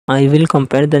I will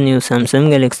compare the new Samsung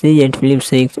Galaxy Z Flip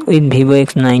 6 with Vivo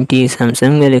X90.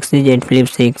 Samsung Galaxy Z Flip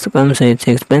 6 comes with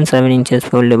 6.7 inches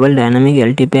foldable dynamic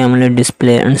LTP AMOLED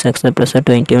display and success ratio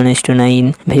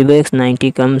 21:9. Vivo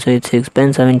X90 comes with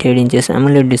 6.78 inches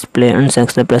AMOLED display and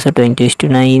success ratio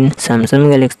 20:9. Samsung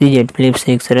Galaxy Z Flip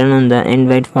 6 run on the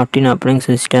Android 14 operating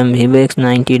system. Vivo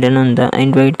X90 run on the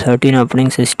Android 13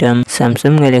 operating system.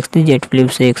 Samsung Galaxy Z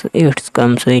Flip 6 it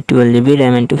comes with 12GB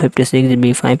RAM and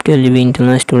 256GB 512GB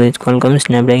internal storage. Qualcomm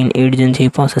Snapdragon 8 Gen 3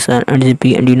 processor, 8GB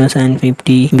Adreno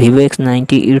 750. Vivo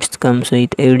X90 it comes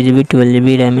with 8GB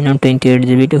 12GB RAM and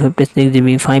 28GB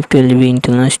 256GB 512GB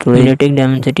internal storage. MediaTek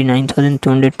Dimensity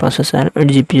 9200 processor,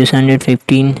 8 GPU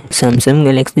 715. Samsung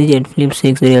Galaxy Z Flip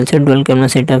 6 real set dual camera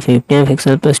setup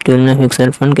 50MP plus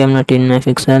 12MP, front camera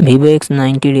 10MP. Vivo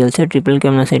X90 real set triple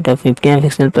camera setup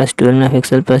 50MP plus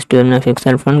 12MP plus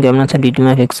 12MP, front camera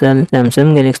 32MP.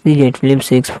 Samsung Galaxy Z Flip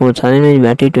 6 4000mAh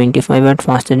battery, 25W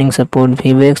fast charging support.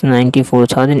 Vivo X90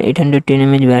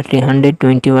 4810mAh battery,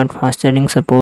 120W fast charging support.